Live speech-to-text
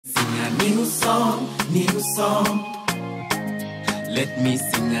song, new song. Let me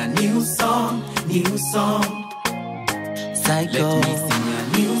sing a new song, new song. Psycho. Let me sing a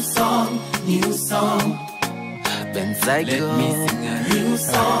new song, new song. BENCYCO. Let me sing a new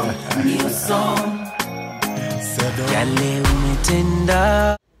song, new song.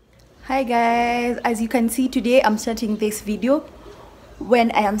 Hi guys, as you can see today I'm starting this video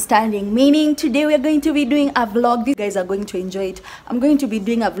when I am standing, meaning today we are going to be doing a vlog. You guys are going to enjoy it. I'm going to be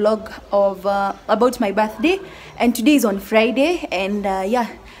doing a vlog of about my birthday, and today is on Friday, and yeah,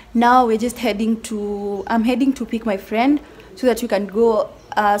 now we're just heading to pick my friend so that we can go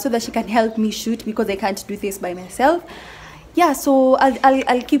so that she can help me shoot, because I can't do this by myself. Yeah, so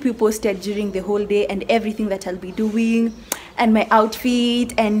I'll keep you posted during the whole day and everything that I'll be doing, and my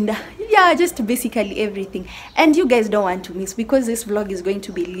outfit, and yeah, just basically everything. And you guys don't want to miss, because this vlog is going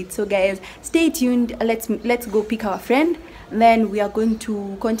to be lit. So guys, stay tuned. Let's go pick our friend, and then we are going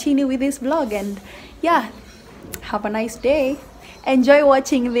to continue with this vlog. And yeah, have a nice day. Enjoy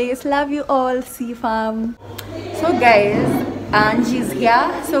watching this. Love you all. See fam. So guys, Angie's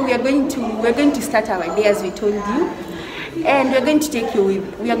here. So we're going to start our day as we told you. And we're going to take you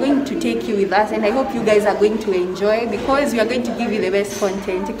with us, and I hope you guys are going to enjoy, because we are going to give you the best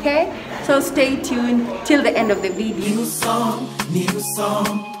content. Okay, so stay tuned till the end of the video. New song, new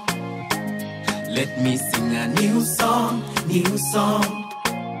song. Let me sing a new song, new song.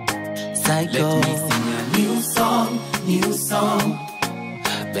 Psycho. Let me sing a new song, new song.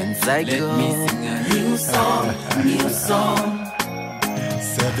 BENCYCO. Let me sing a new song, new song.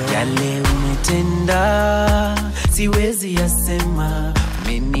 Yale umetenda siwezi yasema,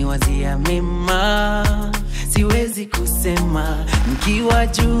 umeniwazia mema siwezi kusema, nikiwa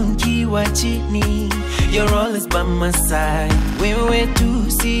juu nikiwa chini, you're always by my side. Wewe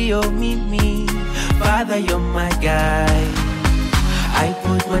tu sio mimi, Father you're my guy. I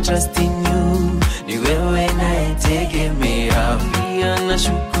put my trust in you, ni wewe nayetegemea, pia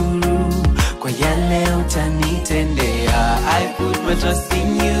nashukuru kwa yale utanitendea. I put my trust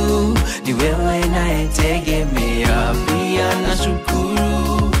in you, ni wewe nayetegemea, pia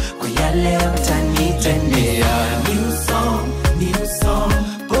nashukuru kwa yale utanitendea. New song, new song.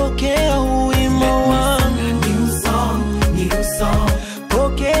 Pokea wimbo wangu. New song, new song.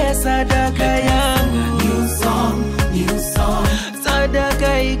 Pokea sadaka yangu. New song, new song.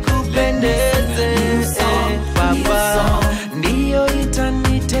 Sadaka ikupendeze, Papa, ndiyo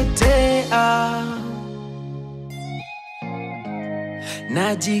itanitetea.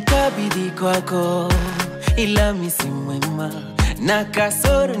 Najikabidhi kwako, ila mimi si mwema, na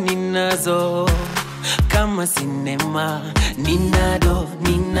kasoro ninazo kama sinema.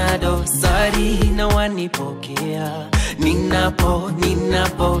 Ninado sari na wanipokea, ninapo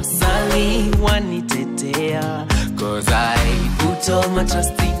sali wanitetea. Cause I put all my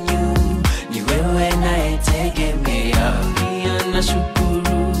trust in you, ni wewe nayetegemea, pia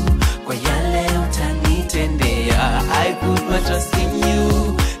nashukuru kwa yale utanitendea. I put my trust in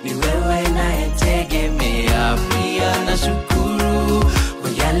you, ni wewe nayetegemea, pia nashukuru kwa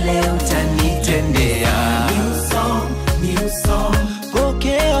yale utanitendea. New song, new song.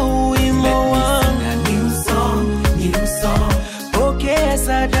 Pokea wimbo wangu. New song, new song. Pokea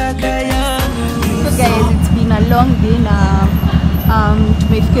sadaka yangu. So guys, it's been a long day now.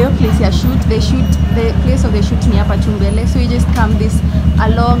 Tumefika hiyo place ya shoot. The place of the shoot ni hapa Chumbele. So we just come this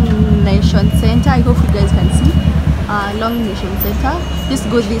along Nation Center. I hope you guys can see. Along Nation Center. Just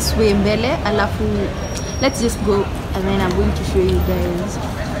go this way mbele. Alafu, let's just go, and then I'm going to show you guys.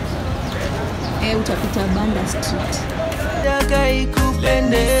 Utapita Banda Street.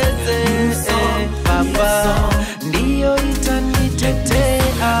 Papa, ndiyo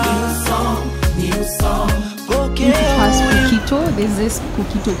itanitetea. New song. Past Pukito, there's this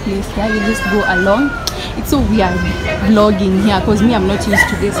Pukito place here. You just go along. It's so weird vlogging here, because me, I'm not used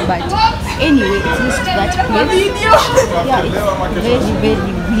to this, but anyway, it's just that place. Yeah, it's very,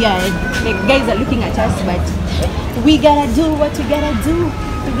 very weird. Like, guys are looking at us, but we gotta do what we gotta do.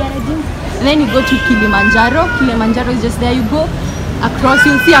 And then you go to Kilimanjaro. Kilimanjaro is just there. You go across,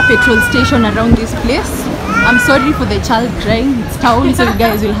 you'll see a petrol station around this place. I'm sorry for the child crying. It's town, so you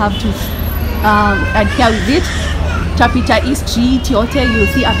guys will have to adhere with it. Tapita East Street yote, you'll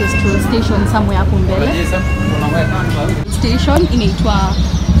see a petrol station somewhere hapo mbele. Station inaitwa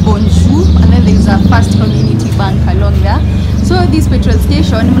Bonjour, and then there's a First Community Bank along there. So this petrol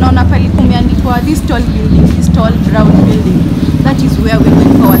station, mnaona pale kumeandikwa this tall building, this tall round building. That is where we're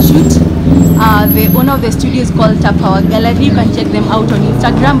going for our shoot. The owner of the studio is called TAPAWAGALLERY. You can check them out on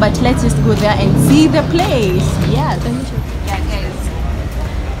Instagram, but let's just go there and see the place. Yeah, let me show you. Yeah, guys.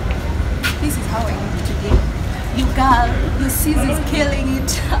 This is how I look today. You girl, your sis is killing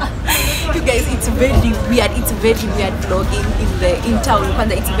it. You guys, it's very weird. It's very weird vlogging in town.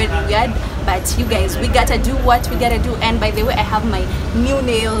 It's very weird. But you guys, we gotta do what we gotta do. And by the way, I have my new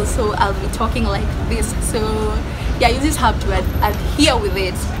nails, so I'll be talking like this. So yeah, you just have to adhere with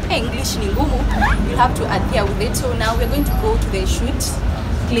it. English ni ngumu. You have to adhere with it. So now we're going to go to the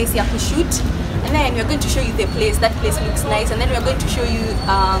place here to shoot. And then we're going to show you the place. That place looks nice. And then we're going to show you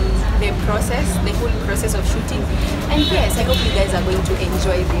the whole process of shooting. And yes, I hope you guys are going to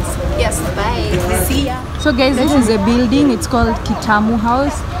enjoy this. Yes, bye. See ya. So guys, this is a building. It's called Kitamu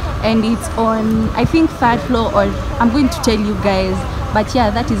House. And it's on, I think, 3rd floor, or I'm going to tell you guys. But yeah,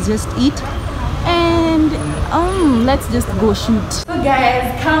 that is just it. And let's just go shoot. So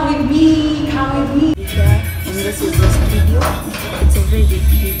guys, come with me. Yeah, and this is the studio. It's a very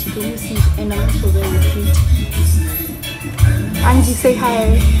pretty. Can you see? And I'm also very pretty. Angie, say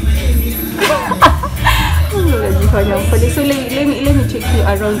hi. So let me take you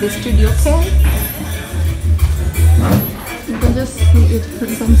around the studio, okay? You can just see it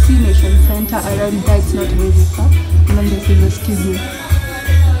from C Nation Center around there. It's not very far. And then this is the studio.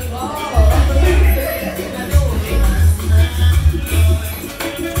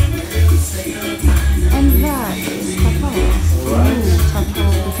 And that is Tapawa.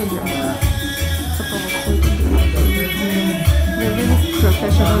 They're very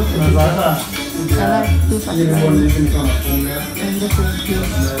professional. And this is yes,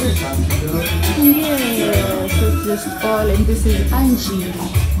 it's just all. And this is Angie.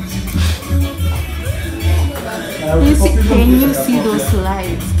 Can you see those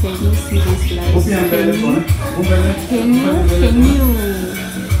slides? Can you see those slides?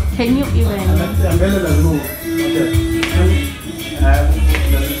 Can you even?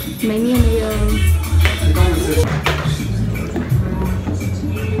 My new nails.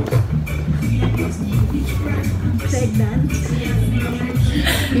 Pregnant.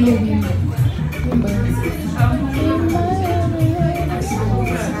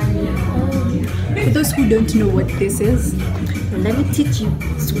 For those who don't know what this is, let me teach you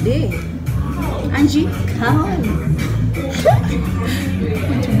today. Angie, come on.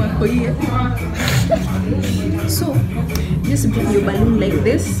 So, just bring your balloon like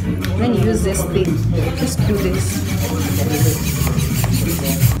this. Then you use this thing. Just do this.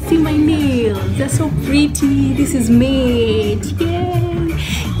 See my nails, they're so pretty. This is made. Yay!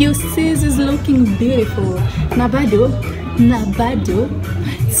 Your sis is looking beautiful. Nabado,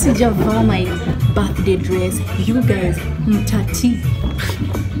 sijavaa my birthday dress. You guys, mtati.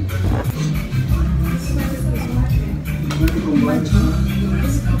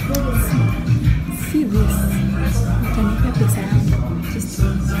 See this? You can help this around. Just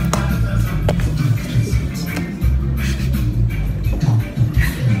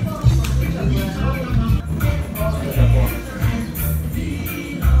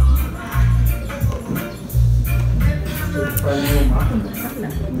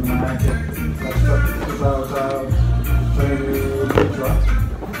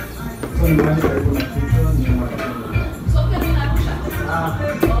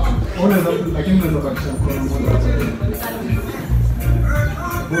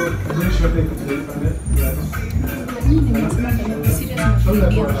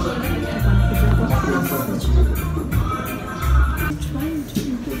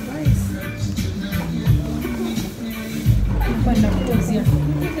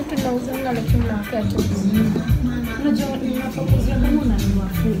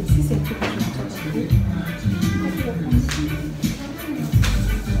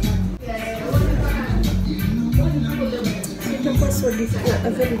so different, a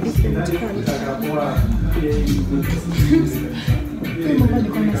very different color.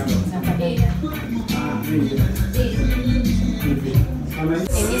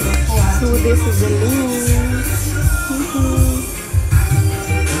 So this is the link.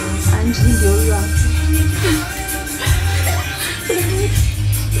 Angie Yoga.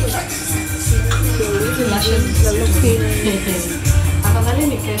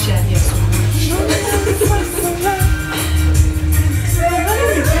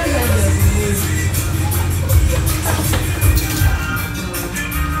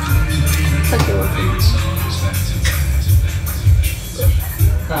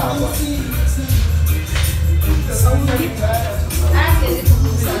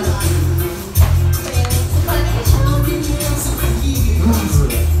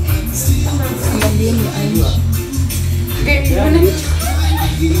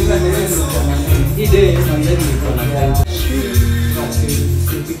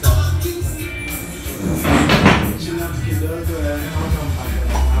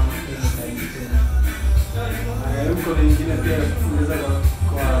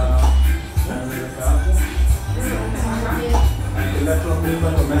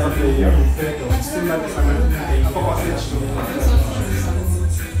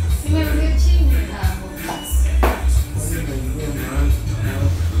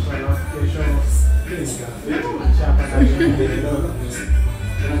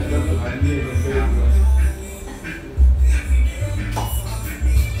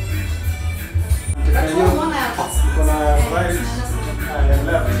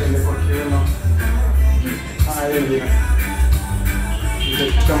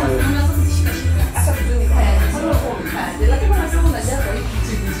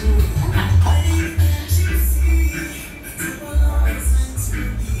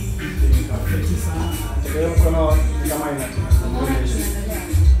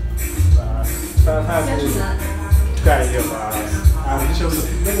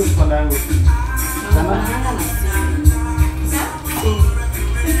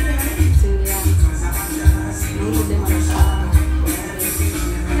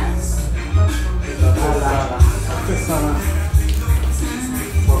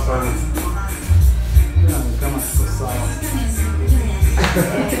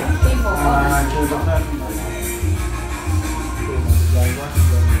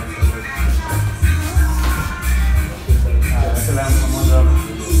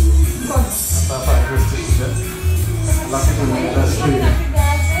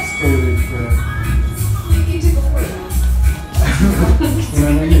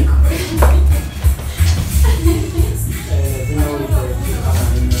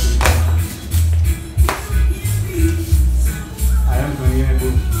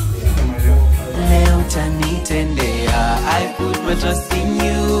 I put my trust in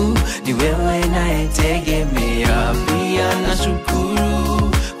you. Ni wewe nayetegemea, pia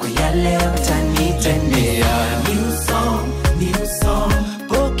nashukuru kwa yale utanitendea. New song, new song,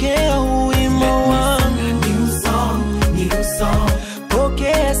 pokea wimbo wangu. New song,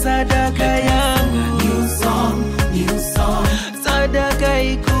 pokea sadaka yangu. New song, sadaka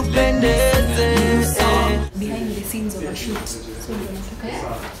ikupendeze. Behind the scenes of a shoot. So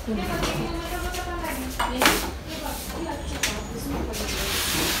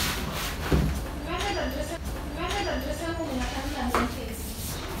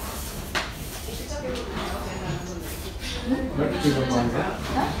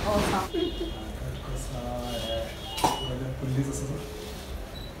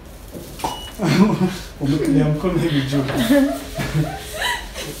umetulia mkono hivi juu.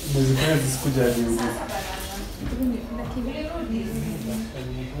 Muzikaya zisikuja hadi huko.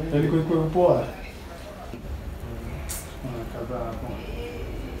 Yalikuwa poa. Kadhaa hapo.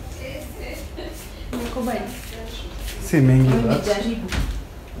 nimekubali. Si mengi Nimejaribu.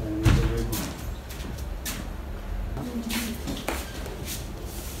 Nimejaribu.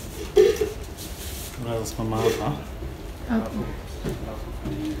 Unaweza simama hapa. Hapo.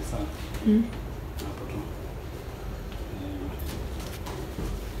 Sana. Hapo tu.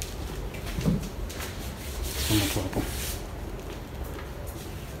 Simama tu hapo.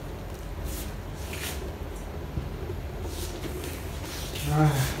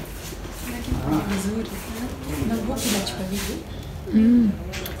 Vizuri. Na nguvu inachukua vipi?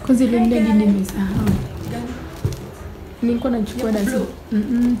 Kwanza ile mdadi nimesahau. Nilikuwa nachukua dasi.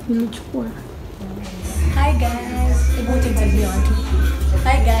 Nimechukua. Hi guys. Hebu tuangalie watu.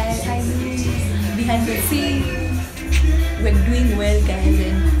 Hi guys. Hi. Behind the scene. We're doing well guys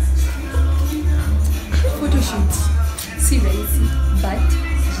and photoshoot. Seriously, but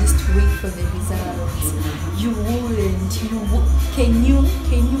just wait for the results. You wouldn't. Can you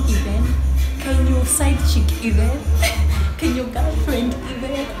even? Can your side chick even? Can your girlfriend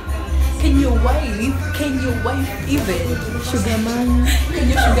even? Can your wife even? Sugar mama. Can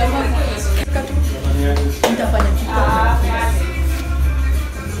your sugar mama? Nitafanya kitu.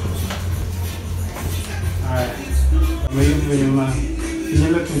 Haya. Mimi nyuma.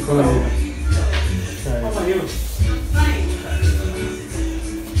 Nyele tukola hiyo.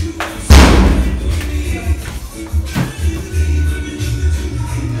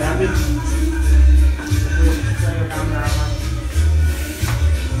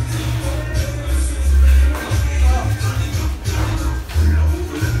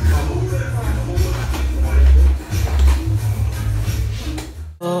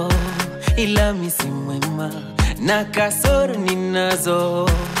 Ila misi mwema na kasoro ninazo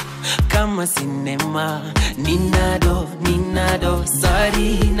kama sinema. Ninado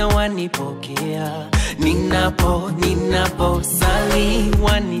sari na wanipokea. Ninapo sali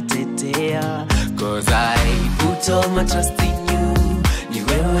wanitetea. Cause I put all my trust in you. Ni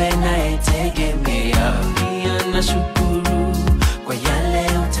wewe nayetegemea, pia nashukuru kwa yale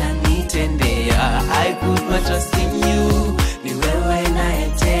utanitendea. I put my trust in you. Ni wewe nayetegemea.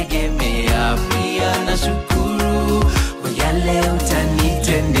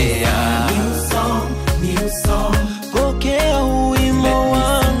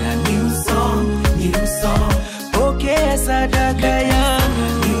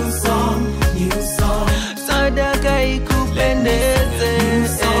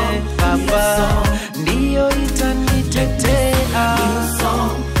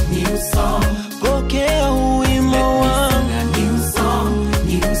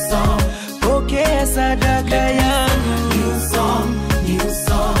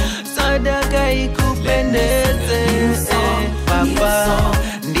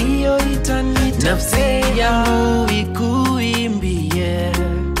 nafsi yangu ikuimbie,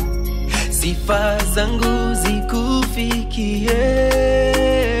 sifa zangu zikufikie,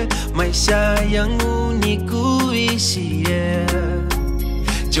 maisha yangu nikuishie,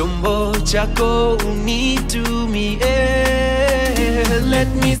 chombo chako unitumie. Let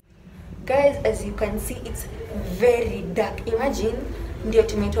me. Guys, as you can see, it's very dark. Imagine ndio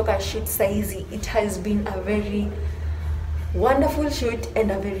tumetoka shoot saizi. It has been a very wonderful shoot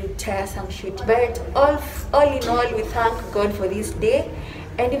and a very tiresome shoot, but all in all, we thank God for this day.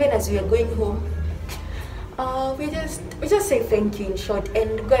 And even as we are going home, we just say thank you in short.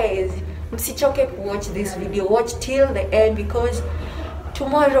 And guys, msichoke to watch this video, watch till the end, because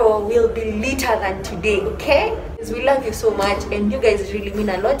tomorrow will be later than today. Okay, we love you so much, and you guys really mean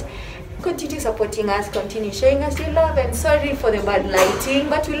a lot. Continue supporting us, continue showing us your love, and sorry for the bad lighting,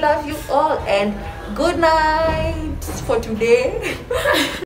 but we love you all, and good night for today.